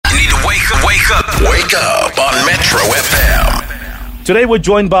Wake up on Metro FM. Today we're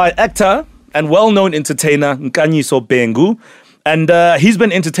joined by actor and well-known entertainer Nkanyiso Bhengu. And he's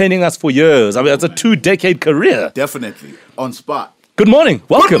been entertaining us for years. I mean, it's a 2-decade career. Definitely. On spot. Good morning.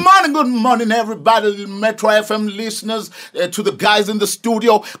 Welcome. Good morning, everybody. Metro FM listeners, to the guys in the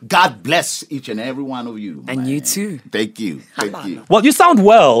studio. God bless each and every one of you. And man. you too. Thank you. Well, you sound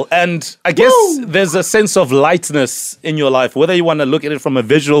well, and I guess there's a sense of lightness in your life, whether you want to look at it from a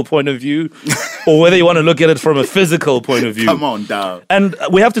visual point of view or whether you want to look at it from a physical point of view. Come on, dog. And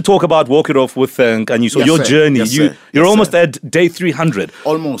we have to talk about Walk It Off with Nkanyiso, Yes, your sir. journey. Yes, you're sir. almost at day 300.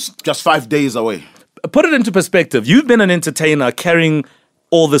 Almost. Just 5 days away. Put it into perspective. You've been an entertainer carrying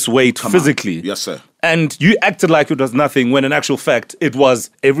all this weight physically. Yes, sir. And you acted like it was nothing when in actual fact it was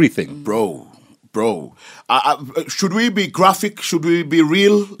everything. Bro. Should we be graphic? Should we be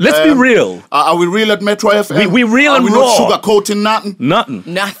real? Let's be real. Are we real at Metro FM? We real and we raw. not sugarcoating nothing?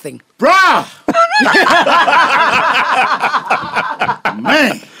 Nothing. Bruh!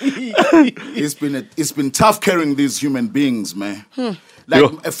 Man, it's been tough carrying these human beings, man.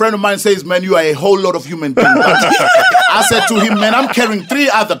 Like a friend of mine says, man, you are a whole lot of human beings. I said to him, man, I'm carrying 3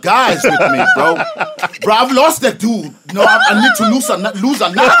 other guys with me, bro. Bro, I've lost that dude. No, I need to lose another dude.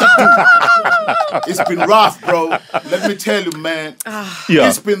 It's been rough, bro. Let me tell you, man.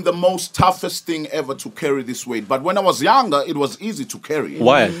 It's been the most toughest thing ever to carry this weight. But when I was younger, it was easy to carry.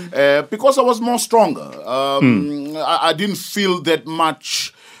 Why? Because I was more stronger. I didn't feel that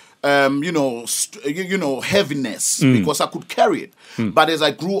much, heaviness because I could carry it. But as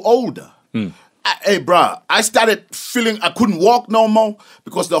I grew older, I started feeling I couldn't walk no more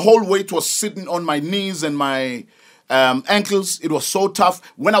because the whole weight was sitting on my knees and my ankles. It was so tough.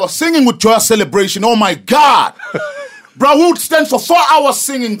 When I was singing with Joy Celebration, oh my God. Bro, we would stand for 4 hours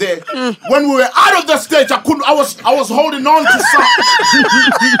singing there. When we were out of the stage, I was holding on to something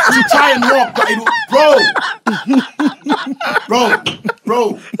to try and walk.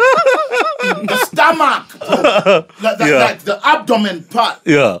 Bro. The stomach, bro. Like the abdomen part.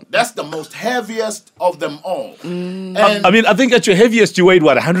 Yeah. That's the most heaviest of them all. And I think at your heaviest you weighed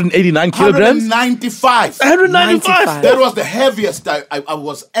what, 189 kilograms? 195. 195. That was the heaviest I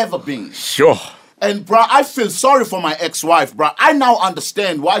was ever being. Sure. And, bro, I feel sorry for my ex-wife, bro. I now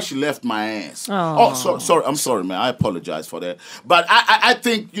understand why she left my ass. Sorry. I'm sorry, man. I apologize for that. But I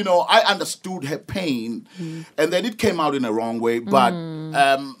think, I understood her pain, and then it came out in a wrong way. But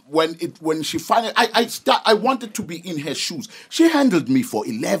when she finally, I wanted to be in her shoes. She handled me for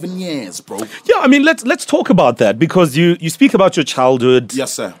 11 years, bro. Yeah, I mean, let's talk about that because you speak about your childhood.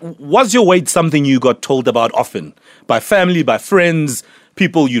 Yes, sir. Was your weight something you got told about often by family, by friends?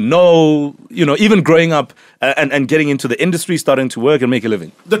 People even growing up and getting into the industry, starting to work and make a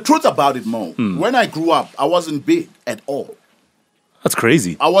living? The truth about it, Mo, when I grew up, I wasn't big at all. That's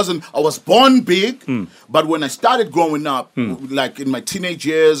crazy. I was born big, but when I started growing up, like in my teenage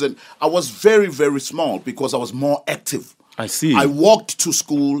years, and I was very, very small because I was more active. I see. I walked to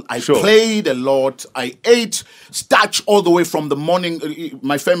school. I played a lot. I ate starch all the way from the morning.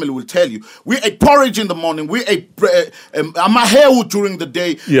 My family will tell you. We ate porridge in the morning. We ate amahewu during the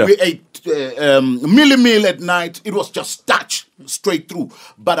day. Yeah. We ate meal at night. It was just starch straight through.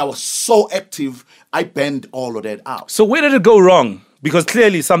 But I was so active, I burned all of that out. So where did it go wrong? Because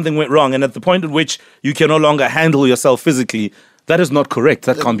clearly something went wrong. And at the point at which you can no longer handle yourself physically, that is not correct.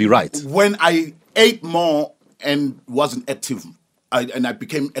 That can't be right. When I ate more and wasn't active, I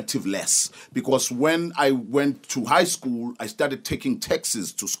became active less because when I went to high school, I started taking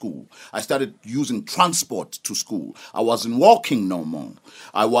taxis to school. I started using transport to school. I wasn't walking no more.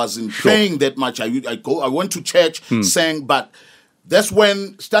 I wasn't paying that much. I went to church, sang, but that's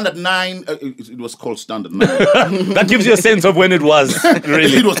when Standard 9, it was called Standard 9. That gives you a sense of when it was,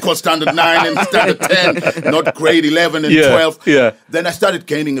 really. It was called Standard 9 and Standard 10, not grade 11 and 12. Yeah. Then I started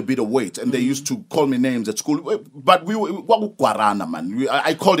gaining a bit of weight, and they used to call me names at school. But we were guarana, man.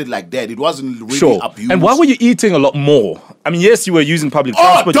 I called it like that. It wasn't really abused. And why were you eating a lot more? I mean, yes, you were using public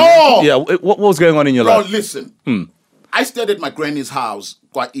transport. Oh, yeah, what was going on in your life? Bro, listen. I stayed at my granny's house,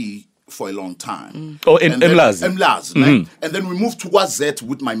 for a long time. Oh, in Mlazi? Mlazi. And then we moved to Wazet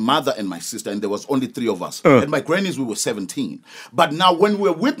with my mother and my sister, and there was only 3 of us. And my grannies, we were 17. But now when we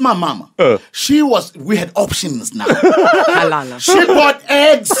were with my mama, we had options now. She bought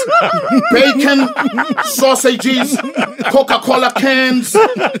eggs, bacon, sausages, Coca-Cola cans,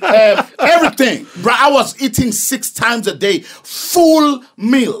 everything. Bro, I was eating 6 times a day, full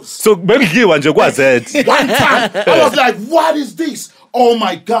meals. So maybe you and your One time, I was like, what is this? Oh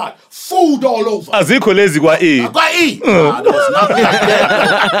my God, food all over. Azikho lezi kwa E. There was nothing like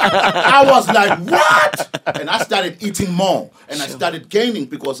that. I was like, what? And I started eating more. And I started gaining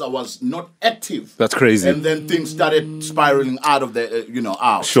because I was not active. That's crazy. And then things started spiraling out of the,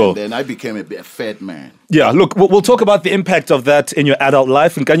 out. Sure. And then I became a fat man. Yeah, look, we'll talk about the impact of that in your adult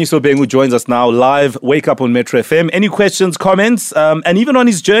life. Nkanyiso Bhengu joins us now live, Wake Up on Metro FM. Any questions, comments, and even on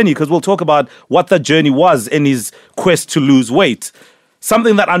his journey, because we'll talk about what that journey was in his quest to lose weight.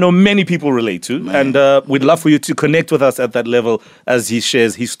 Something that I know many people relate to, and we'd love for you to connect with us at that level as he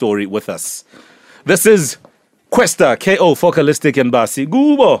shares his story with us. This is Questa, K.O. Focalistic and Basi.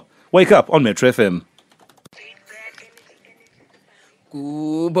 Gubo, Wake Up on Metro FM.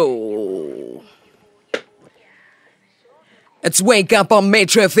 Gubo. It's Wake Up on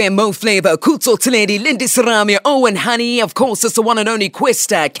Metro FM, Mo Flavor, Kutso Tledi, Lindy Sarami, Owen Honey. Of course, it's the one and only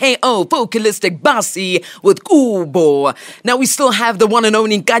Questa, K.O. Focalistic Basi with Kubo. Now, we still have the one and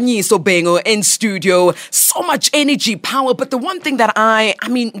only Nkanyiso Bhengu in studio. So much energy, power. But the one thing that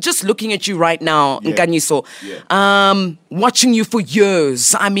just looking at you right now, Nkanyiso, watching you for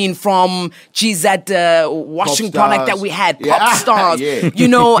years. I mean, from, that washing product that we had, pop stars,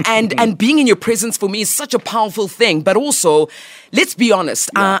 and being in your presence for me is such a powerful thing. But also, let's be honest.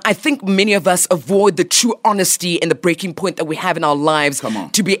 I think many of us avoid the true honesty and the breaking point that we have in our lives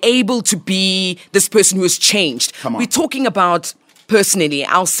to be able to be this person who has changed. We're talking about, personally,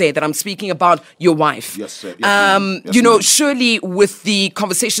 I'll say that I'm speaking about your wife. Yes, sir. Yes, surely with the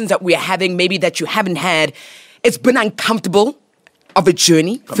conversations that we're having, maybe that you haven't had, it's been uncomfortable of a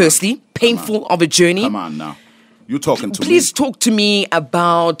journey, painful of a journey. Come on now. You're talking to me. Please talk to me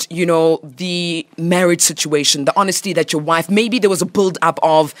about, the marriage situation, the honesty that your wife, maybe there was a build-up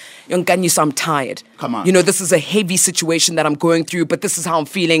of, Nkanyiso, I'm tired. Come on. This is a heavy situation that I'm going through, but this is how I'm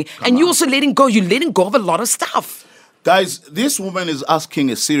feeling. You're also letting go of a lot of stuff. Guys, this woman is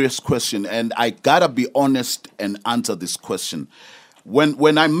asking a serious question, and I gotta be honest and answer this question.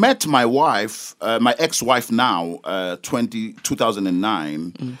 When I met my wife, my ex-wife now,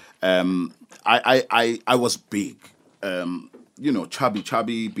 2009, I was big,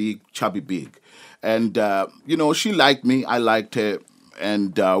 chubby, big. And, she liked me, I liked her,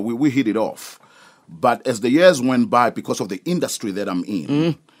 and we hit it off. But as the years went by, because of the industry that I'm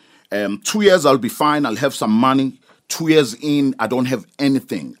in, 2 years I'll be fine, I'll have some money. 2 years in, I don't have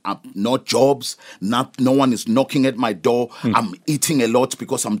anything. No jobs. No one is knocking at my door. I'm eating a lot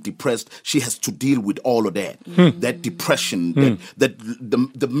because I'm depressed. She has to deal with all of that. That depression. That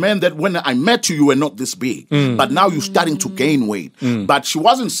the man that when I met you were not this big. But now you're starting to gain weight. But she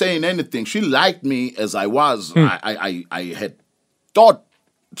wasn't saying anything. She liked me as I was. I had thought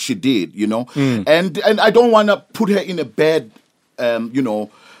she did, And I don't want to put her in a bad,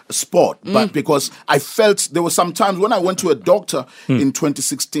 sport, but because I felt there were some times when I went to a doctor in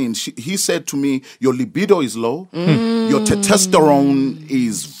 2016, he said to me, your libido is low, your testosterone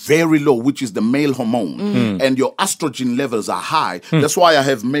is very low, which is the male hormone, and your estrogen levels are high. That's why I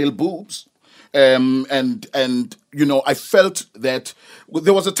have male boobs. I felt that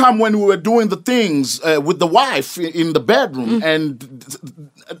there was a time when we were doing the things with the wife in the bedroom, and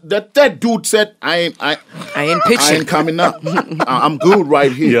that dude said, "I ain't coming up. I'm good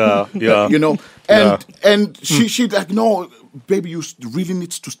right here." And she like, "No, baby, you really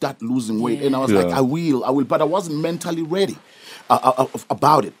need to start losing weight." And I was like, "I will," but I wasn't mentally ready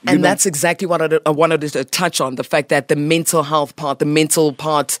about it. And that's exactly what I wanted to touch on, the fact that the mental health part, the mental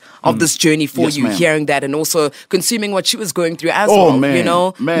part of this journey for you, ma'am. Hearing that and also consuming what she was going through as well, man,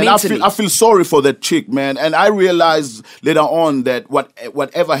 I feel sorry for that chick, man. And I realized later on that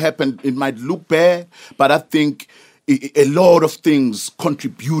whatever happened, it might look bad, but I think a lot of things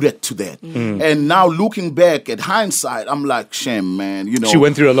contributed to that. And now looking back at hindsight, I'm like, shame, man. She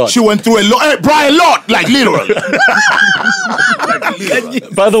went through a lot. Hey, Brian, a lot, like literally.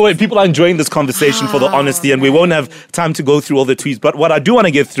 By the way, people are enjoying this conversation for the honesty, and we won't have time to go through all the tweets. But what I do want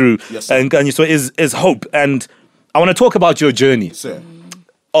to get through, is hope. And I want to talk about your journey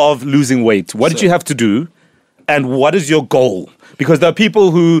of losing weight. What did you have to do, and what is your goal? Because there are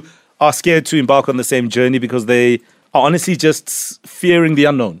people who are scared to embark on the same journey because they are honestly just fearing the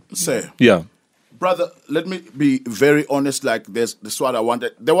unknown. Yeah. Brother, let me be very honest, like this is what I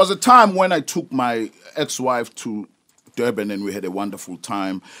wanted. There was a time when I took my ex-wife to Durban and we had a wonderful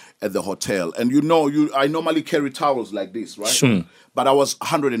time at the hotel. And I normally carry towels like this, right? Sure. But I was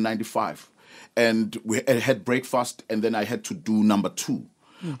 195. And we had breakfast and then I had to do number 2.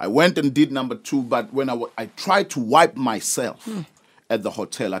 I went and did number 2, but when I tried to wipe myself at the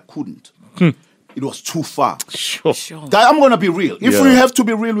hotel, I couldn't. It was too far. Sure. Guy, I'm going to be real. If we have to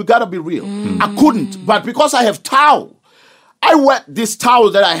be real, we got to be real. I couldn't. But because I have towel, I wet this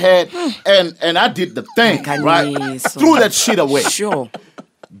towel that I had and I did the thing, right? Nkanyiso. Threw that shit away. Sure.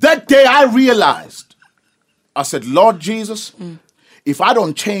 That day I realized, I said, Lord Jesus, if I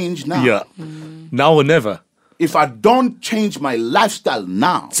don't change now, Yeah. Now or never. if I don't change my lifestyle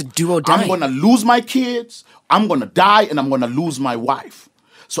now, It's a do or die. I'm going to lose my kids, I'm going to die, and I'm going to lose my wife.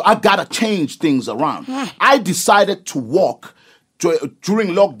 So I got to change things around. I decided to walk during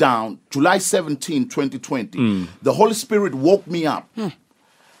lockdown, July 17, 2020. The Holy Spirit woke me up.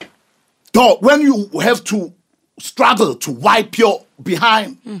 Dog, when you have to struggle to wipe your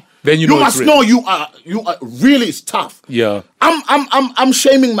behind, Then you you know it's must real. know you are really it's tough. Yeah. I'm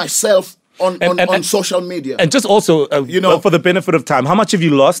shaming myself on And- social media. And just also, You know- for the benefit of time, how much have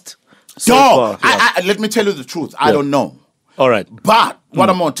you lost? So Dog, far? Yeah. let me tell you the truth. I Yeah. don't know. All right. But what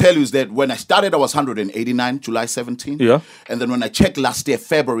I'm going to tell you is that when I started, I was 189, July 17. Yeah. And then when I checked last year,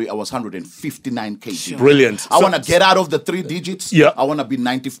 February, I was 159 kg. Brilliant. I So- want to get out of the 3 digits. Yeah. I want to be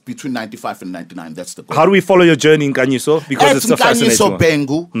between 95 and 99. That's the goal. How do we follow your journey in Nkanyiso? Because it's a fascinating Nkanyiso one.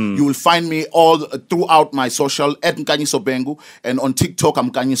 Bhengu. You will find me all throughout my social at Nkanyiso Bhengu, and on TikTok I'm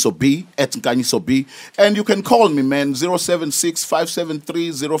Nkanyiso B at Nkanyiso B, and you can call me, man,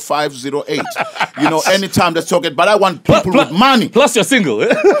 076-573-0508. You know, anytime let's talk it. But I want people with money. Plus you're single.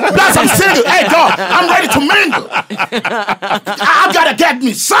 Plus I'm single. Hey dog, I'm ready to mingle. I gotta get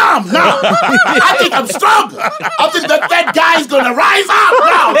me some now. I think I'm stronger. I think that guy's gonna rise up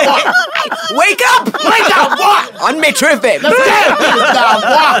now. Boy. Wake up! Wake up, boy. On Metro FM. Let's get this down,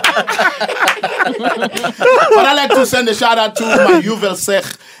 boy. But I like to send a shout out to my Yuvel Sech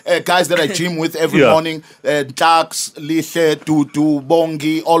guys that I gym with every Yeah. morning. Tax, Lishe, Tutu,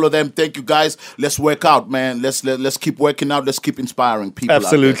 Bongi, all of them. Thank you guys. Let's work out, man. Let's keep working out. Let's keep inspiring people. out there.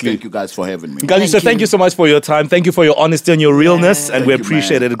 Absolutely. Thank you guys for having me. Nkanyiso, thank you so much for your time. Thank you for your honesty and your realness, and we Thank you,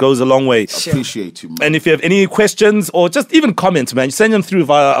 appreciate man. it. It goes a long way. Appreciate you, man. And if you have any questions or just even comments, man, send them through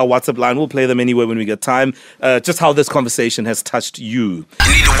via our WhatsApp line. We'll play them anywhere when we get time. Just how this conversation has touched you.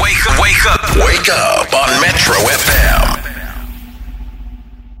 You need to wake up. Wake up on Metro FM.